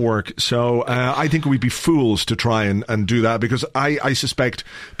 Did not work. So I think we'd be fools to try and do that, because I suspect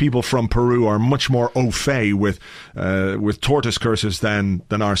people from Peru are much more au fait with tortoise curses than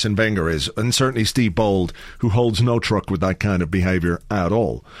Arsene Wenger is, and certainly Steve Bold, who holds no truck with that kind of behaviour at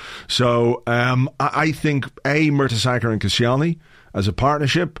all. So I think Mertesacker and Koscielny as a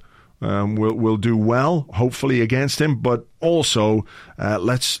partnership will do well, hopefully, against him, but also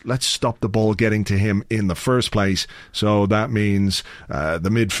let's stop the ball getting to him in the first place. So that means the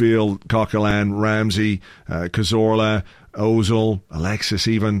midfield, Coquelin, Ramsey, Cazorla, Ozil, Alexis,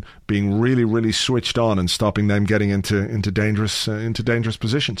 even being really, really switched on and stopping them getting into dangerous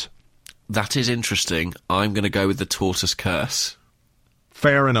positions. That is interesting. I'm going to go with the Tortoise Curse.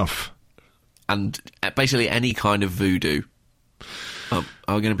 Fair enough. And basically any kind of voodoo. I'm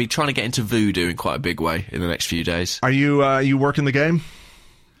going to be trying to get into voodoo in quite a big way in the next few days. Are you working the game?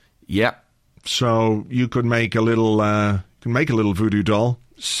 Yeah. So you could make a little voodoo doll,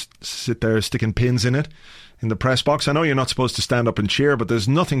 sit there sticking pins in it in the press box. I know you're not supposed to stand up and cheer, but there's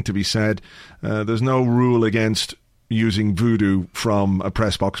nothing to be said. There's no rule against using voodoo from a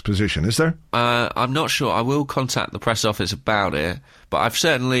press box position, is there? I'm not sure. I will contact the press office about it, but I've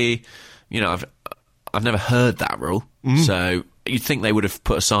certainly, I've never heard that rule. So you'd think they would have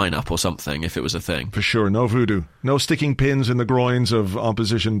put a sign up or something if it was a thing. For sure, no voodoo. No sticking pins in the groins of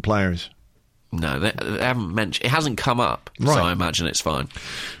opposition players. No, they haven't mentioned. It hasn't come up, right. So I imagine it's fine.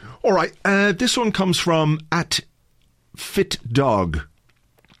 All right, this one comes from @FitDog,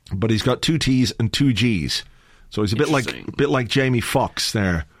 but he's got 2 T's and 2 G's. So he's a bit like Jamie Foxx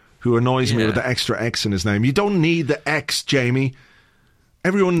there, who annoys me with the extra X in his name. You don't need the X, Jamie.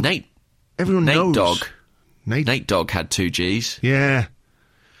 Everyone knows. Nate Dogg had 2 G's. Yeah,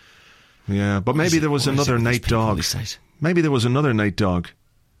 but maybe there was another Nate Dogg. Maybe there was another Nate Dogg.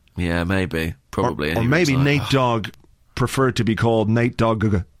 Yeah, maybe, probably. Or maybe Nate Dogg preferred to be called Nate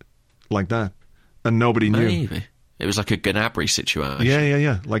Dogg like that, and nobody knew. Maybe it was like a Gnabry situation.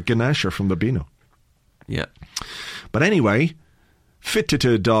 Yeah, like Ganesha from the Beano. Yeah. But anyway,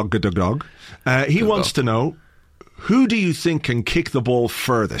 Fit-to-Dog. He wants to know, who do you think can kick the ball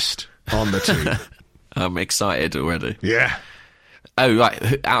furthest on the team? I'm excited already. Yeah. Oh,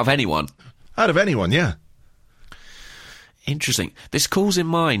 right. Out of anyone? Out of anyone, yeah. Interesting. This calls in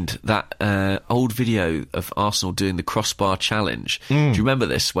mind that old video of Arsenal doing the crossbar challenge. Do you remember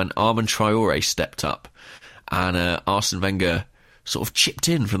this? When Armand Traoré stepped up and Arsene Wenger sort of chipped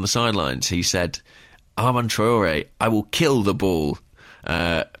in from the sidelines. He said, Armand Traoré, I will kill the ball,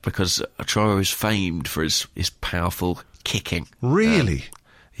 because Traoré is famed for his powerful kicking. Really?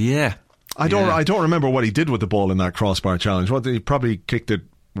 Yeah. I don't remember what he did with the ball in that crossbar challenge. What, he probably kicked it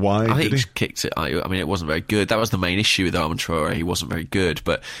wide, I think did he kicked it. I mean, it wasn't very good. That was the main issue with Armand Traoré. He wasn't very good,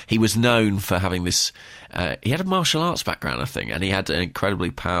 but he was known for having this... he had a martial arts background, I think, and he had an incredibly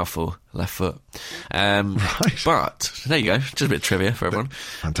powerful left foot. Right. But, there you go. Just a bit of trivia for everyone.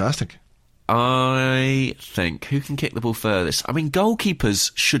 Fantastic. I think, who can kick the ball furthest? I mean,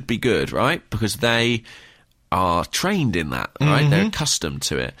 goalkeepers should be good, right? Because they are trained in that, right? They're accustomed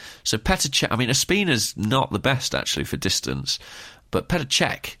to it. So Petr Cech... I mean, Ospina's not the best, actually, for distance... But Petr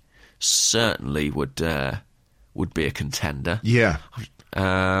Cech certainly would be a contender. Yeah.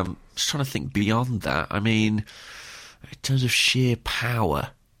 Just trying to think beyond that. I mean, in terms of sheer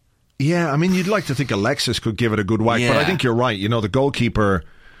power. Yeah, I mean, you'd like to think Alexis could give it a good whack, but I think you're right. The goalkeeper,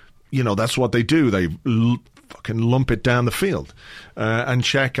 that's what they do. They fucking lump it down the field. And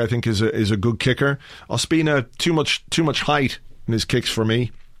Cech, I think, is a good kicker. Ospina, too much height in his kicks for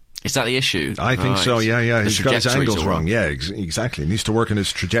me. Is that the issue? I think so, yeah. He's got his angles wrong. Yeah, exactly. He needs to work on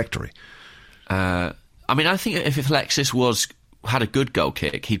his trajectory. I mean, I think if Alexis had a good goal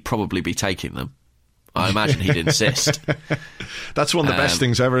kick, he'd probably be taking them. I imagine he'd insist. That's one of the best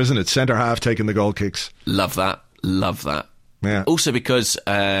things ever, isn't it? Centre half taking the goal kicks. Love that. Yeah. Also because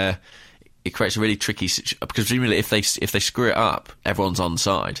it creates a really tricky situation. Because presumably if they screw it up, everyone's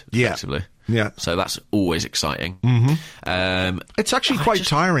onside, effectively. Yeah. So that's always exciting. It's actually quite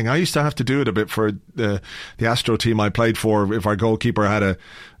tiring. I used to have to do it a bit for the Astro team I played for. If our goalkeeper had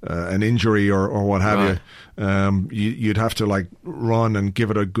an injury or what have you, you'd have to run and give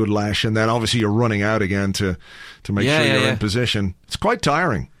it a good lash, and then obviously you're running out again to make sure you're in position. It's quite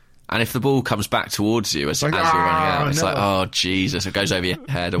tiring. And if the ball comes back towards you as you're running out, it's like, oh Jesus, it goes over your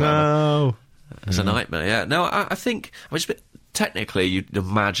head or whatever. It's a nightmare. Yeah. No, I think technically, you'd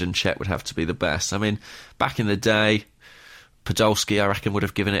imagine Cech would have to be the best. I mean, back in the day, Podolski, I reckon, would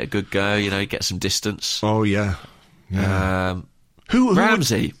have given it a good go. Get some distance. Oh, yeah. Who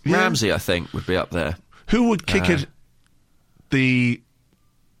Ramsey? Ramsey, I think, would be up there. Who would kick it the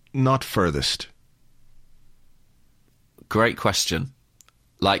not furthest? Great question.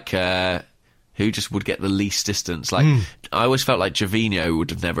 Who just would get the least distance? I always felt like Gervinho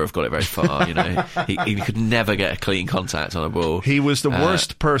would never have got it very far. He could never get a clean contact on a ball. He was the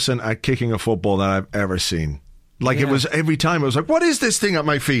worst person at kicking a football that I've ever seen. It was every time I was like, what is this thing at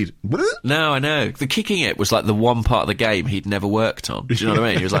my feet? No, I know. The kicking it was the one part of the game he'd never worked on. Do you know what I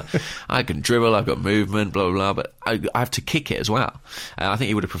mean? He was like, I can dribble, I've got movement, blah, blah, blah, but I have to kick it as well. I think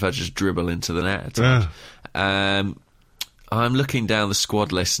he would have preferred to just dribble into the net. I'm looking down the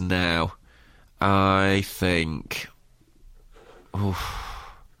squad list now. I think...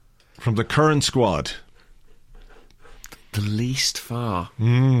 From the current squad? The least far.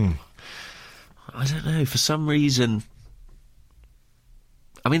 I don't know. For some reason...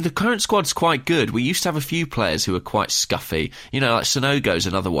 I mean, the current squad's quite good. We used to have a few players who were quite scuffy. Sonogo's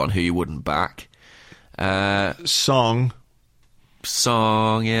another one who you wouldn't back. Song,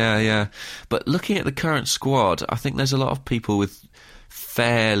 yeah. But looking at the current squad, I think there's a lot of people with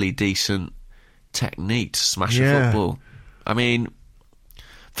fairly decent technique to smash a football. I mean,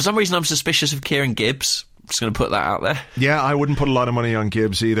 for some reason I'm suspicious of Kieran Gibbs. Just going to put that out there. Yeah, I wouldn't put a lot of money on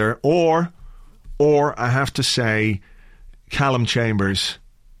Gibbs either. Or I have to say, Callum Chambers.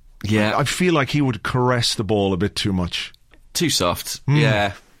 Yeah. I feel like he would caress the ball a bit too much. Too soft.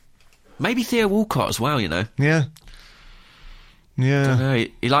 Yeah. Maybe Theo Walcott as well, you know. Yeah. Yeah. Don't know.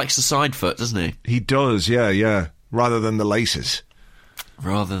 He likes the side foot, doesn't he? He does, yeah. Rather than the laces.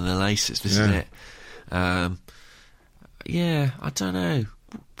 This is it. Yeah, I don't know.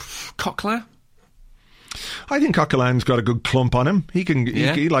 Coquelin? I think Coquelin's got a good clump on him. He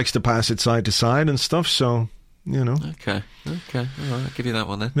likes to pass it side to side and stuff, so, you know. Okay. All right, I'll give you that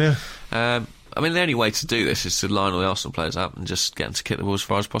one then. Yeah. I mean, the only way to do this is to line all the Arsenal players up and just get them to kick the ball as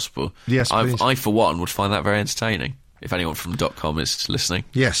far as possible. Yes, please. I, for one, would find that very entertaining, if anyone from .com is listening.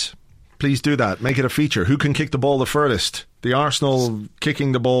 Yes, please do that. Make it a feature. Who can kick the ball the furthest? The Arsenal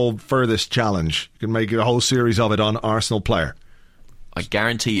kicking the ball furthest challenge. You can make a whole series of it on Arsenal Player. I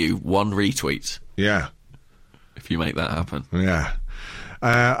guarantee you 1 retweet. Yeah. If you make that happen. Yeah.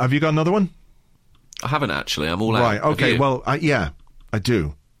 Have you got another one? I haven't actually. I'm all out. Right, okay, well, yeah, I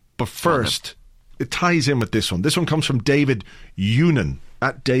do. But first, it ties in with this one. This one comes from David Unan,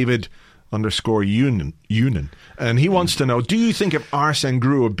 at David_Unan. And he wants to know, do you think if Arsene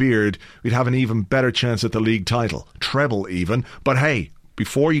grew a beard, we'd have an even better chance at the league title? Treble even. But hey,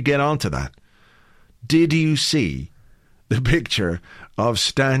 before you get on to that, did you see the picture of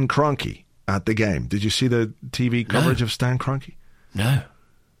Stan Kroenke at the game? Did you see the TV coverage of Stan Kroenke? No.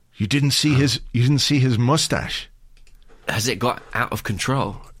 You didn't see his mustache. Has it got out of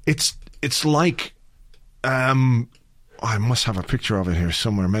control? It's like I must have a picture of it here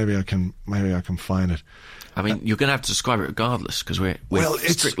somewhere. Maybe I can find it. I mean, you're going to have to describe it regardless because we're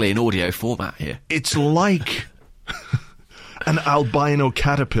strictly in audio format here. It's like an albino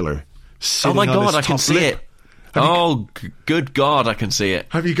caterpillar. Oh my God, I can top see lip. it. Good God, I can see it.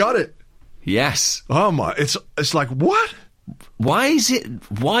 Have you got it? Yes. Oh my! It's like what? Why is it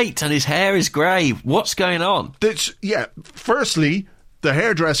white and his hair is grey? What's going on? Firstly, the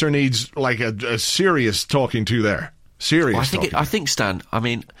hairdresser needs like a serious talking to there. Serious. Well, I think Stan. I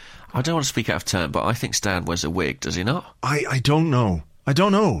mean, I don't want to speak out of turn, but I think Stan wears a wig. Does he not? I don't know.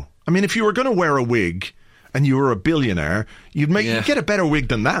 I mean, if you were going to wear a wig and you were a billionaire, you'd get a better wig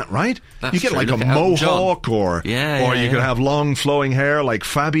than that, right? That's you get true. like Look a at Elton mohawk, John. or you could have long flowing hair like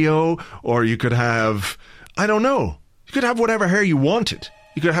Fabio, or you could have, I don't know. You could have whatever hair you wanted.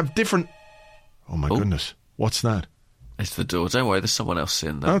 You could have different... Oh, my goodness. What's that? It's the door. Don't worry, there's someone else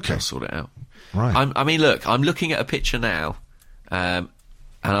in there. Okay. I'll sort it out. Right. I mean, look, I'm looking at a picture now, and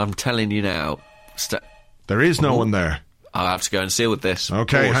I'm telling you now... there is no one there. I'll have to go and seal with this.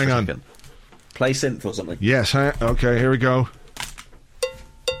 Okay, Pause hang for a on. second. Play synth or something. Yes, okay, here we go.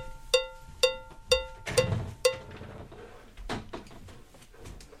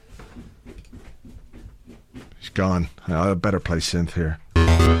 He's gone. I better play synth here.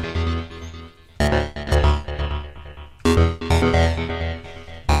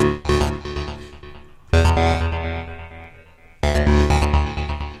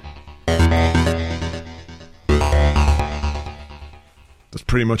 That's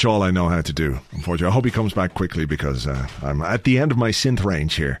pretty much all I know how to do, unfortunately. I hope he comes back quickly because I'm at the end of my synth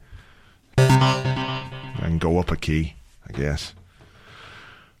range here. I can go up a key, I guess.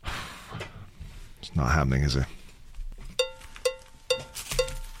 It's not happening, is it?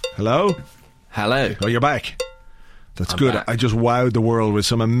 Hello? Hello. Oh, you're back. That's I'm good. back. I just wowed the world with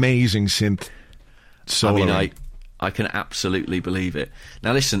some amazing synth soloing. I mean, I can absolutely believe it.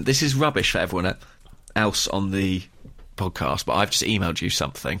 Now, listen, this is rubbish for everyone else on the podcast, but I've just emailed you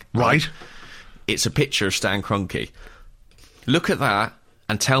something. Right. It's a picture of Stan Kroenke. Look at that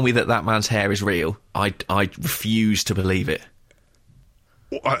and tell me that man's hair is real. I refuse to believe it.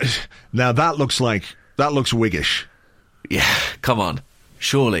 Now that looks wiggish. Yeah, come on.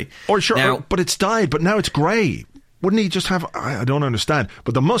 Surely. Or sure, now, but it's dyed, but now it's grey. Wouldn't he just have... I don't understand.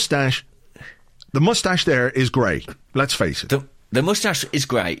 But the moustache there is grey. Let's face it. The moustache is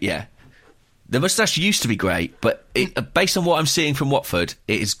great, yeah. The moustache used to be great, but based on what I'm seeing from Watford,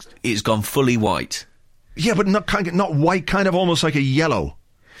 it's gone fully white. Yeah, but not white, kind of almost like a yellow.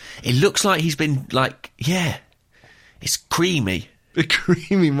 It looks like he's been it's creamy. A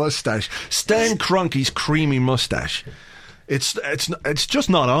creamy moustache. Stan Kroenke's creamy moustache. It's just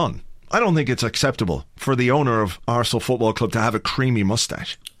not on. I don't think it's acceptable for the owner of Arsenal Football Club to have a creamy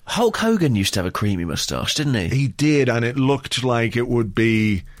moustache. Hulk Hogan used to have a creamy moustache, didn't he? He did, and it looked like it would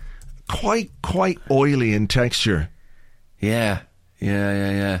be quite oily in texture. Yeah.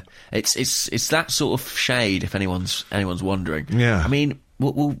 It's that sort of shade. If anyone's wondering. Yeah. I mean,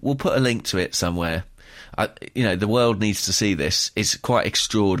 we'll put a link to it somewhere. The world needs to see this. It's quite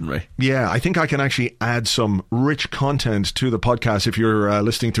extraordinary. Yeah, I think I can actually add some rich content to the podcast. If you're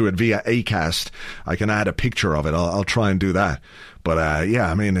listening to it via Acast, I can add a picture of it. I'll try and do that. But yeah,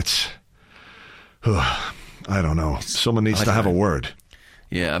 I mean, it's... I don't know. Someone needs to have a word.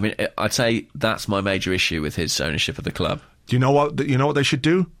 Yeah, I mean, I'd say that's my major issue with his ownership of the club. Do you know what? You know what they should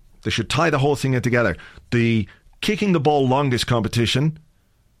do? They should tie the whole thing in together. The kicking the ball longest competition,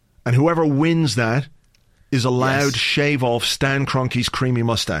 and whoever wins that is allowed shave off Stan Kroenke's creamy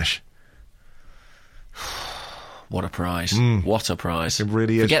moustache. What a prize. What a prize. It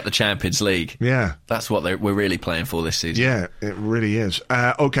really is. Forget the Champions League. Yeah. That's what we're really playing for this season. Yeah, it really is.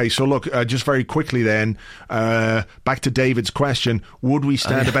 Okay, so look, just very quickly then, back to David's question. Would we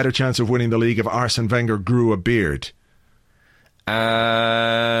stand a better chance of winning the league if Arsene Wenger grew a beard?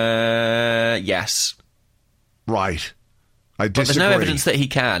 Yes. Right. I disagree. But there's no evidence that he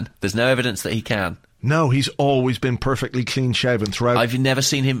can. There's no evidence that he can. No, he's always been perfectly clean shaven throughout. I've never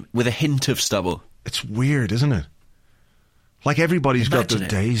seen him with a hint of stubble. It's weird, isn't it? Like everybody's got the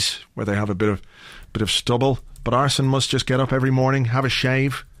days where they have a bit of stubble, but Arsene must just get up every morning, have a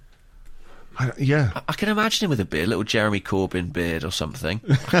shave. I can imagine him with a beard, little Jeremy Corbyn beard or something.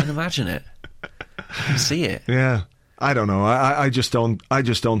 I can imagine it. I can see it. Yeah. I don't know. I just don't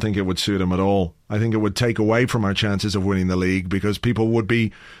think it would suit him at all. I think it would take away from our chances of winning the league because people would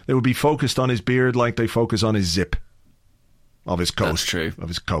be focused on his beard like they focus on his zip of his coat. That's true. Of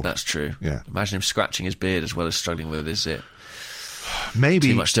his coat. That's true. Yeah. Imagine him scratching his beard as well as struggling with his zip. Maybe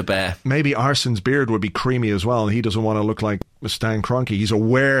too much to bear. Maybe Arsene's beard would be creamy as well, and he doesn't want to look like Stan Kroenke. He's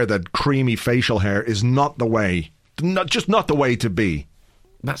aware that creamy facial hair is not the way, not the way to be.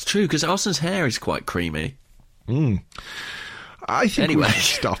 That's true because Arsene's hair is quite creamy. I think we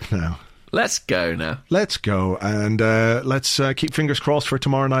should stop now. Let's go now. Let's go, and let's keep fingers crossed for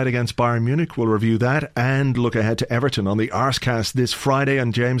tomorrow night against Bayern Munich. We'll review that and look ahead to Everton on the Arsecast this Friday,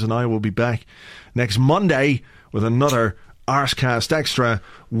 and James and I will be back next Monday with another Arsecast Extra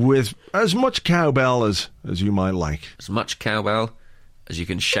with as much cowbell as you might like. As much cowbell as you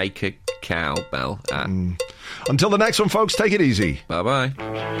can shake a cowbell at. Until the next one, folks, take it easy. Bye-bye.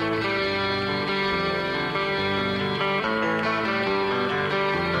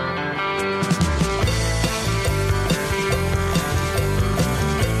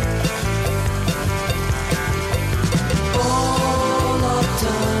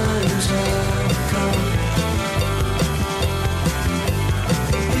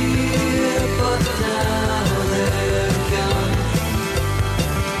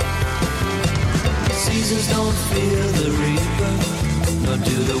 Don't feel the reaper, nor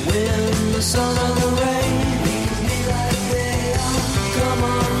do the wind, the sun, or the rain.